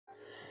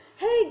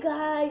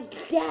guys,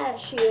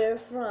 Dash here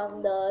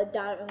from the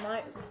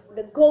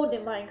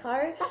golden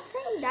minecart. Stop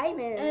saying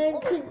diamond.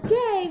 And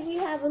today we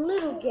have a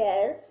little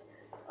guest,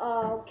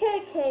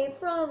 Kayk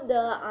from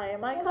the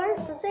iron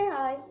minecart. So say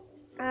hi.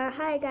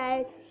 Hi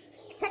guys.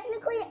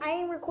 Technically, I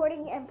am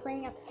recording and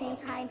playing at the same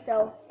time,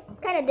 so it's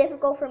kind of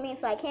difficult for me,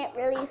 so I can't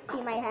really see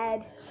my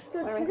head.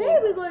 So today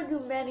we're going to do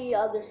many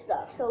other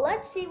stuff. So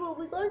let's see what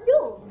we're going to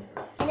do.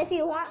 And if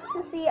you want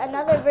to see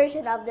another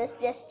version of this,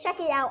 just check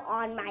it out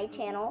on my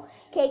channel,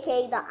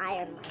 KK the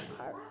Iron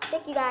Minecart.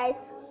 Thank you guys.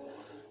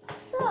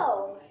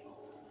 So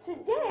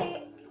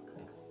today,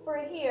 for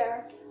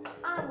here,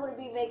 I'm going to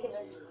be making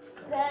a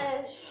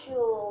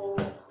special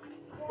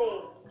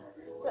thing.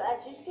 So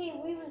as you see,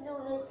 we was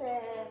doing this in,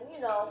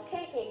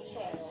 KK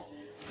channel.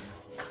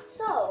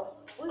 So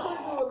we're going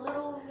to do a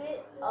little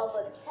bit of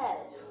a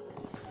test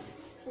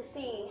to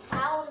see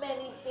how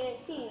many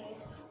TNTs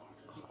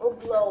will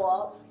blow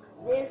up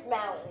this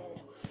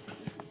mountain.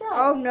 So,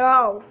 oh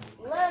no.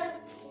 Let's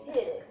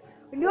hit it.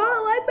 No,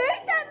 I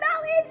made that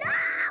mountain.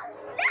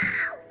 No.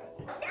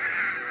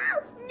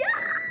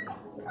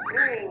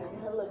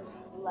 Ooh, it looks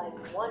like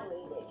one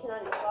made it.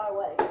 Cannot get far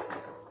away.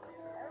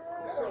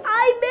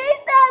 I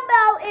made that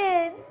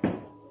mountain.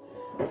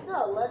 So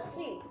let's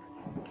see.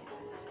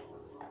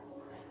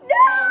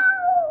 No.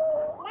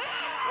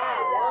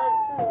 Now,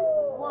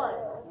 1,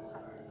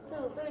 2,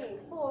 3,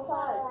 4,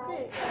 5,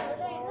 6,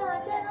 7, 8,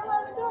 9, 10,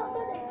 11, 12,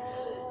 13.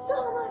 So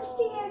much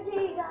TNT,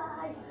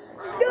 guys.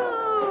 No.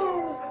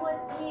 Obsessed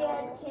with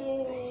TNT.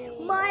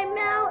 My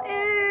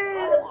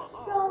mountain. I'm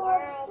so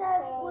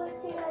obsessed with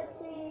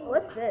TNT.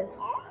 What's this?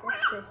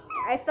 What's this?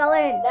 I fell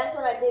in. That's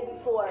what I did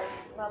before.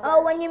 Remember?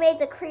 Oh, when you made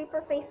the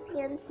creeper face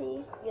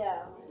TNT.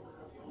 Yeah.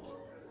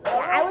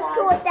 Yeah, I was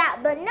cool with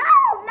that, but no,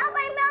 not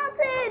my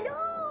mountain. No.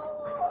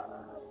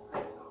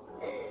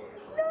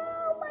 No,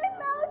 my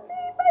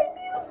mountain, my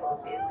beautiful,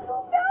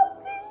 beautiful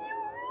mountain. You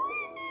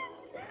ruined it.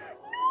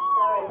 No.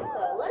 Alright,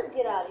 so let's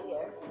get out of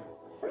here.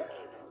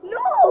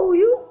 No,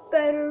 you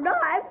better not.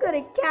 I'm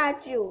gonna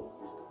catch you.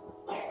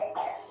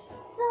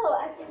 So,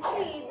 as you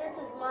see, this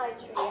is my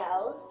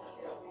treehouse.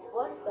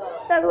 What the?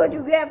 That's what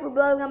you get for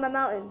blowing up my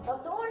mountain.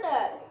 Stop doing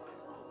that.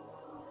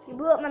 You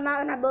blew up my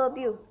mountain, I blew up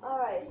you.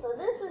 Alright, so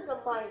this is the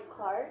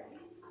minecart.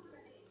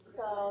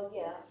 So,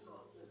 yeah.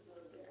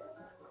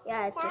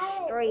 Yeah, it's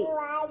just straight.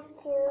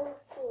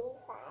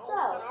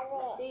 So,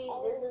 see,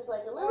 this is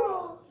like a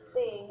little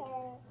thing.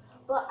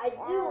 But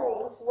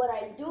what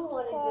I do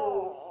want to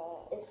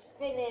do is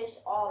finish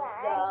off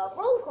the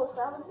roller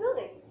coaster on the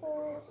building.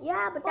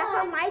 Yeah, but that's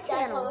on my That's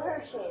channel. on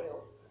her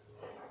channel.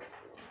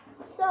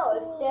 So,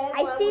 instead,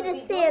 I see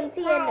this TNT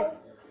in this.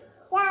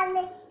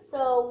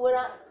 So,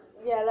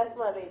 yeah, that's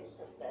my baby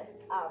sister.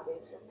 Our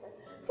baby sister.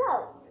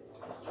 So,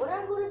 what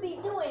I'm going to be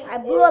doing I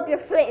blew up your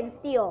flint and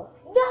steel.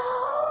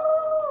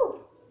 No!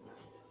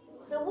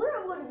 So what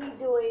I'm going to be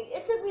doing,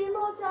 it took me a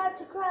long time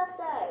to craft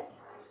that.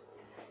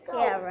 So,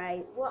 Yeah,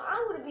 right. What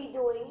I'm going to be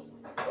doing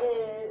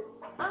is,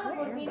 I'm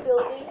going to be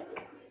building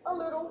a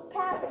little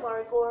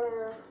Pathmark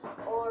or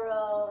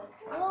a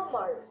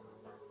Walmart.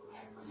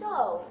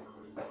 So,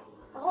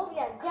 I hope you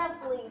have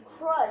definitely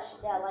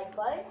crushed that like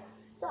button.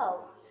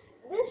 So,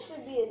 this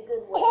should be a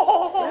good one.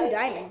 Blue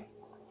diamond.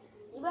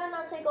 You better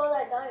not take all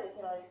that diamond,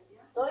 can I?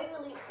 Don't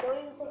even take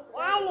the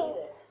diamond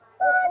either.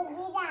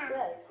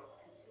 Yeah.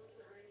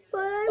 But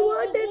I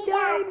want the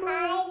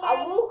diamond.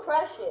 I will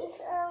crush it.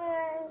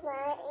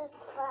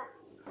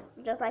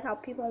 Just like how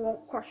people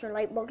won't crush your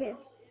light bulb. You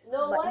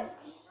know what?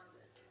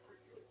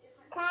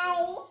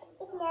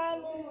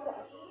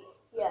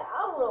 Yeah, I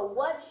don't know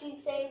what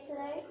she's saying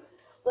today,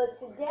 but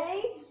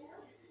today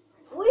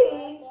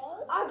we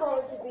are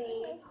going to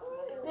be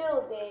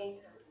building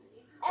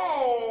a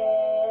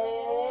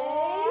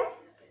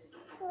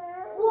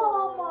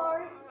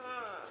Walmart.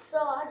 So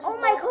I just Oh,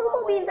 my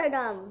cocoa beans are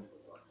done.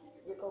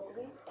 Your cocoa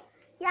beans?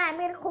 Yeah, I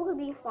made a cocoa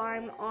bean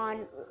farm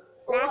on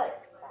For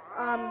last,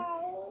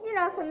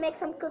 what? to make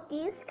some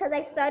cookies, because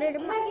I started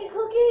You're making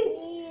cookies?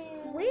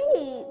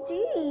 Wait,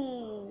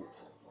 gee.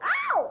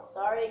 Ow!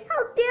 Sorry.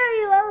 How dare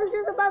you? I was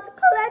just about to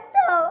collect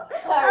them.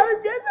 Sorry. I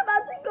was just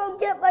about to go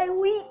get my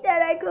wheat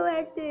that I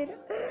collected.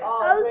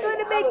 Oh, I was great. going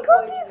to I make was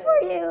going cookies to. for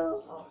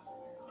you. Oh,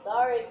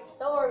 sorry.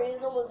 Don't worry,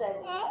 it's almost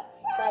ended.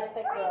 Side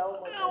effects are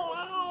almost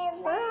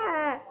ended.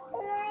 Ah.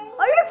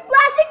 Are you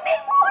splashing me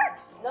more?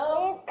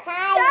 No.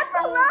 That's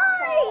a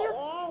lie!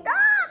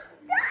 Stop!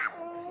 Stop!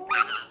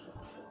 Stop!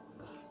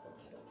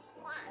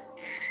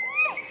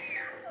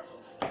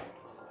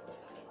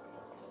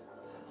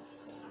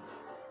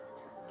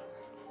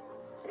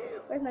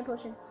 Where's my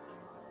potion?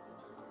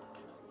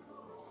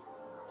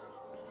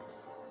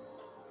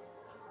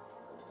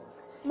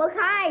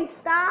 Makai, I'm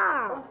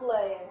stop!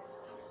 playing.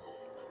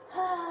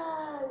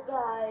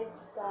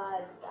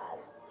 guys.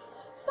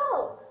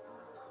 So,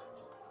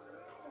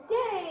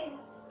 today,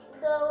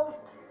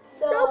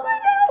 Someone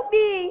help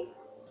me!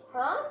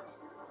 Huh?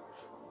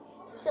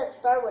 You said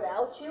start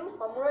without you?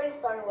 I'm already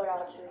starting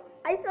without you.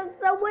 I said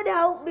someone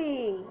help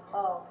me.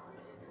 Oh.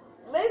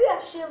 maybe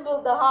I should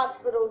build the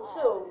hospital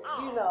too,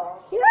 you know.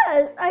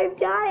 Yes, I'm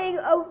dying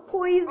of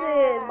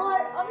poison.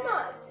 But I'm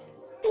not.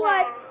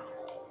 What?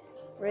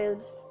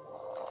 Rude.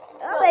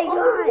 Oh No, my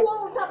only god.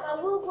 one time I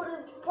will put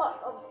a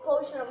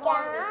potion of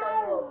harmless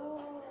on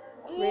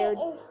you. Rude.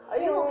 Are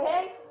you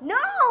okay? No,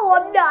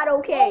 I'm not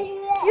okay.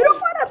 You don't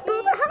want to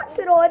build a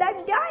hospital and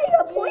I'm dying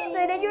of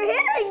poison and you're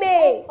hitting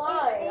me.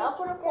 Fine, I'll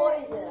put a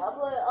poison. I'll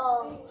put a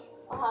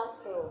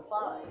hospital.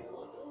 Fine.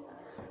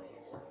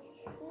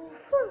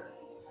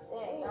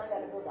 Dang, now I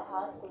gotta build a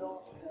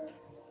hospital.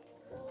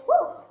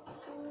 Whew.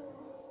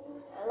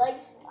 I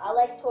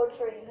like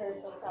torturing her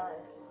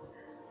sometimes.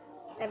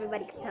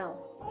 Everybody can tell.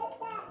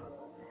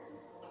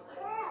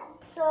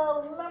 So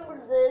remember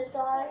this,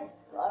 guys.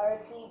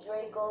 R.I.P.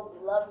 Draco,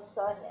 beloved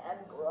son and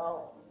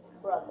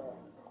brother.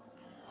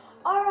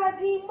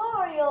 R.I.P.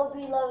 Mario,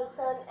 beloved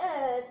son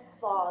and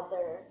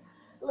father.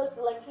 Looked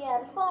like he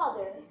had a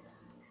father.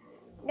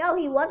 No,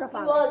 he was a He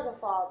father. was a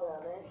father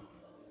of it.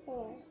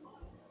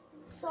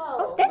 So,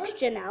 Oh, thanks,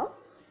 Janelle.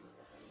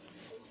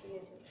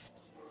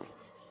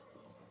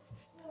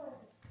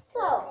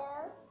 So,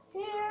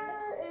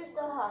 here is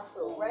the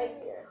hospital, right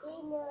here.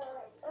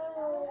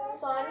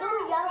 So I know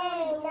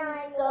y'all want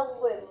to do stuff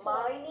with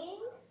mining,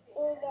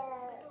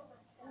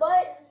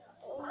 but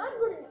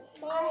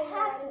I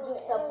have to do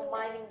some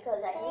mining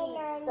because I need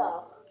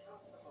stuff.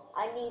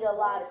 I need a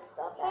lot of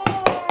stuff,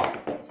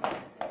 actually.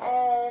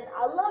 And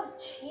I love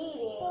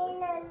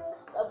cheating,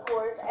 of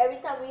course. Every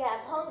time we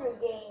have Hunger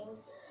Games,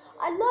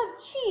 I love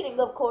cheating,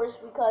 of course,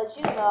 because,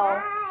 you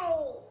know,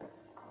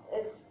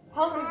 it's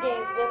Hunger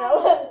Games and I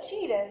love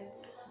cheating.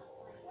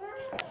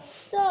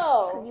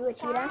 So, You a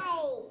cheater?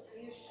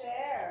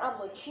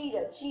 I'm a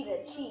cheater, cheats.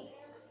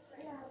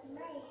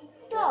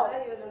 So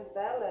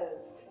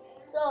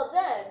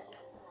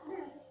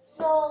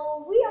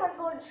we are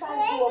going to try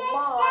to do a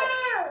mod.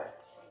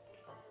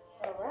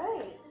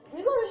 Alright.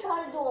 We're going to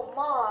try to do a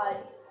mod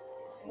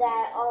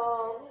that, a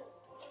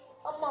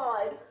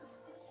mod.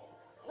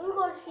 We're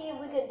going to see if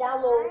we can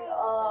download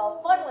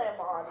Funland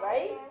mod,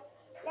 right?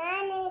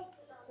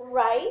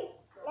 Right?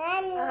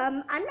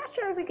 I'm not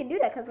sure if we can do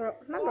that because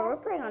remember we're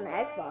playing on the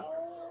Xbox.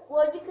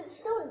 Well, you can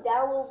still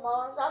download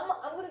mods. I'm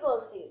gonna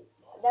go see.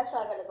 That's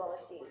what I'm gonna go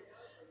see.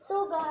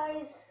 So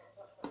guys,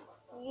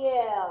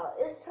 yeah,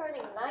 it's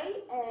turning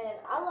night, and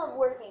I love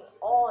working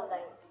all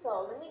night.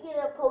 So let me get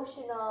a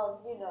potion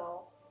of, you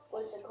know,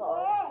 what's it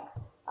called?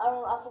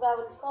 I forgot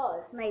what it's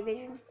called. Night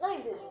vision.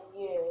 Night vision.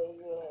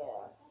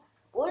 Yeah.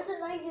 What's the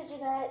night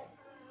vision at?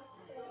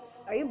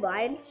 Are you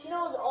blind? She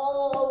knows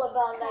all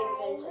about night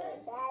vision.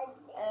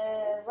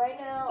 And right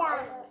now,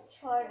 I'm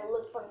trying to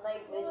look for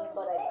night vision,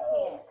 but I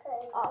can't.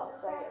 Oh,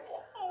 it's right here.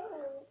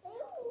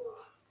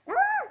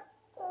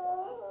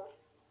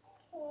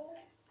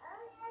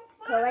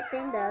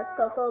 Collecting the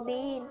cocoa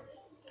beans.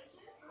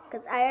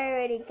 Because I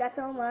already got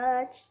so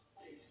much.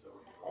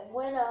 And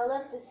when I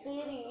left the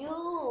city,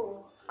 you.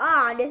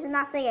 Ah, this is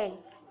not singing.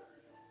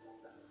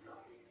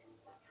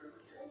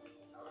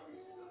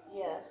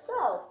 Yeah,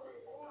 so.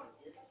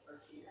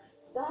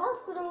 The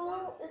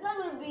hospital is not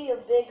going to be a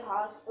big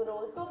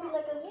hospital. It's going to be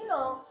like a, you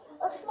know,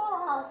 a small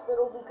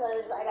hospital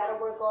because I got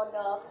to work on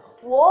the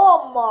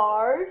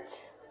Walmart.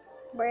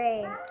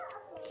 Brain.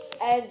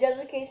 And just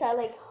in case I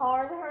like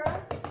harm her,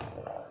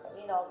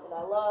 you know, because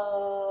I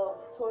love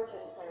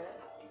torturing her,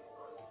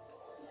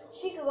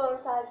 she could go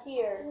inside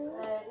here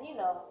and, you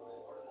know,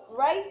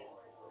 right?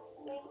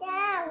 Say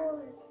hi,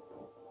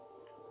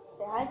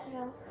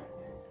 Janelle.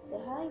 Say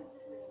hi.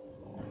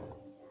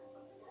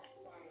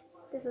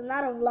 This is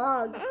not a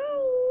vlog.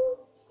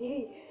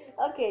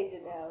 Okay,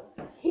 Janelle.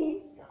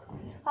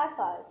 High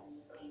five.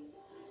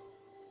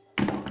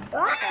 Ah,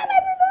 my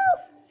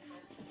remote!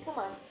 Come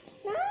on.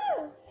 No.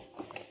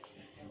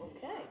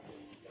 Okay.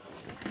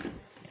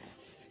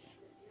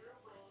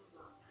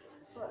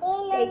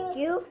 Thank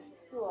you.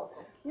 You're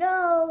welcome.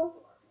 No.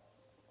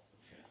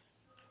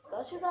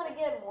 Don't you gotta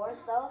get more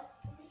stuff?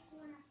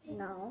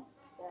 No.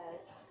 Yes.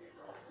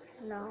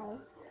 No.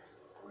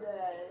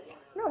 Yes.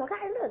 No, look at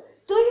look.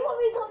 Do you want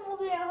me to come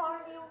over there and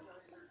harm you?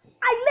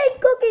 I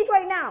make cookies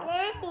right now.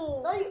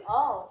 No, you.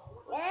 Oh.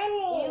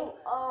 You.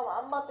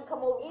 I'm about to come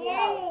over to your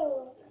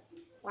house.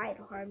 Why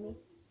to harm me?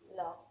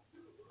 No.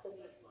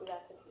 Cookies. We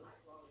got cookies.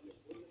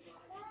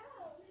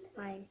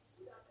 Fine.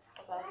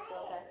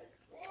 Okay.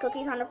 There's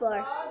cookies on the floor.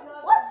 What?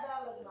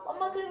 What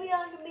am I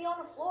gonna be on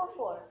the floor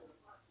for?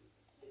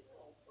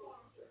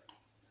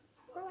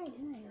 What am I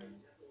doing?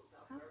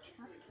 How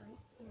chest right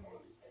here.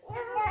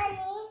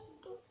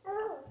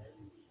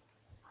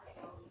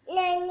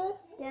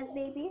 Yes,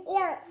 baby.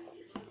 Yeah.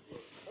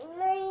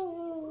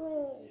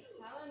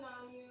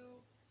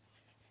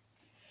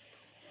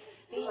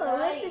 Be Oh, what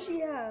nice. does she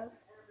have?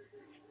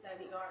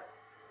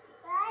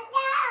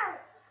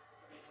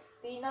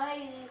 Be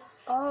nice.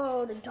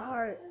 Oh, the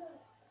dart.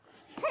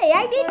 Hey,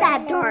 I need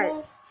that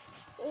dart.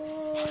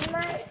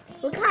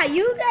 Look how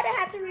you said I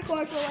had to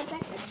record for 1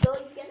 second. So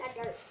you get that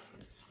dart.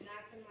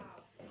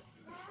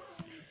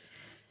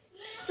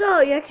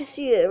 So you can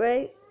see it,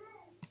 right?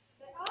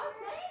 Oh,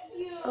 thank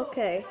you.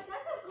 Okay.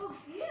 That's a good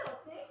deal.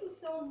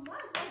 so much.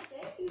 Oh,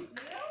 thank you,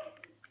 Bill.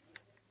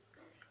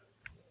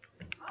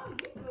 Oh, you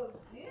good, Bill.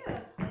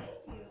 Thank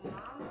you,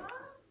 Mama.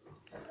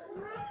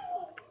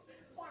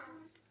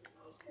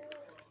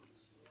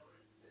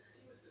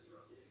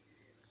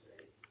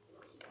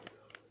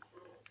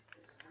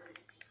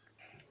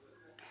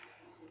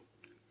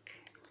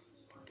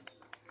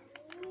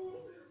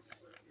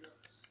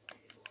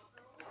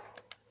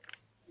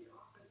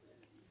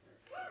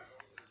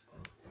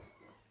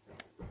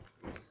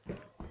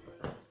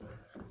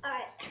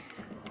 Alright.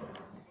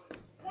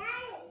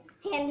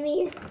 Hand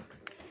me.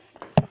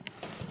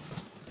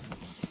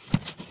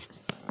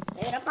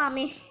 Lay it up on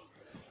me.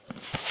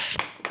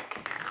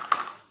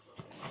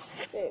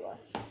 There you go.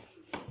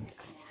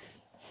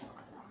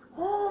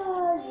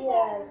 Oh,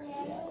 yes.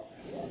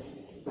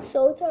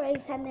 So it's already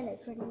 10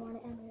 minutes. Where do you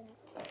want to end it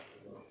at?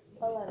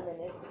 11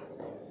 minutes.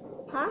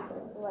 Huh?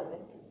 11.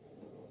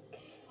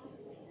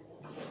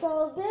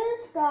 So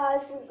this,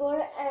 guys, is going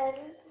to end.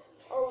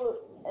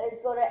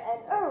 It's going to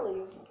end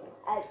early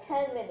at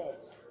 10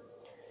 minutes.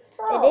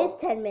 So It is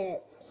 10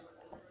 minutes.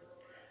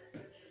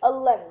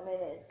 11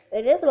 minutes.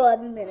 It is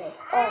 11 minutes.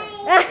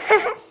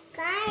 Oh.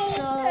 Bye.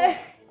 So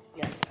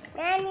yes.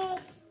 Nanny.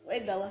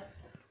 Wait, Bella.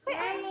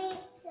 Nanny.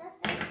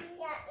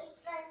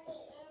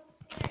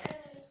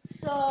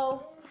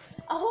 So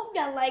I hope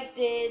y'all liked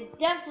it.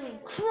 Definitely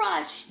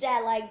crush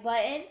that like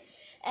button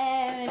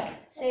and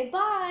say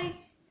bye.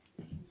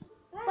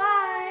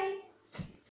 Bye.